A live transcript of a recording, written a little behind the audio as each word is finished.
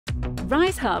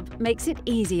Rise Hub makes it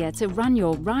easier to run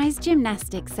your Rise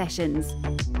Gymnastics sessions,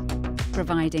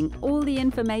 providing all the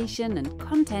information and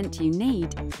content you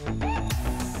need,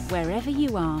 wherever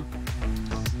you are.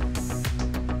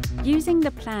 Using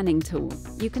the planning tool,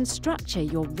 you can structure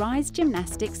your Rise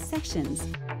Gymnastics sessions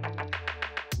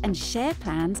and share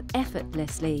plans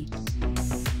effortlessly,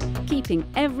 keeping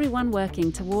everyone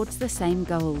working towards the same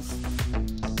goals.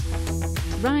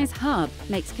 Rise Hub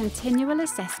makes continual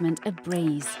assessment a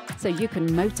breeze, so you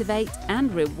can motivate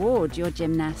and reward your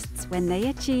gymnasts when they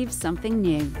achieve something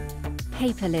new.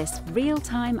 Paperless,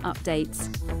 real-time updates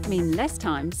mean less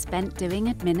time spent doing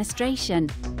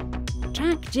administration.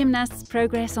 Track gymnasts'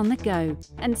 progress on the go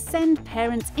and send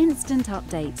parents instant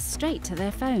updates straight to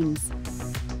their phones.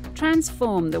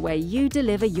 Transform the way you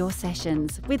deliver your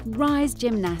sessions with Rise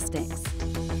Gymnastics.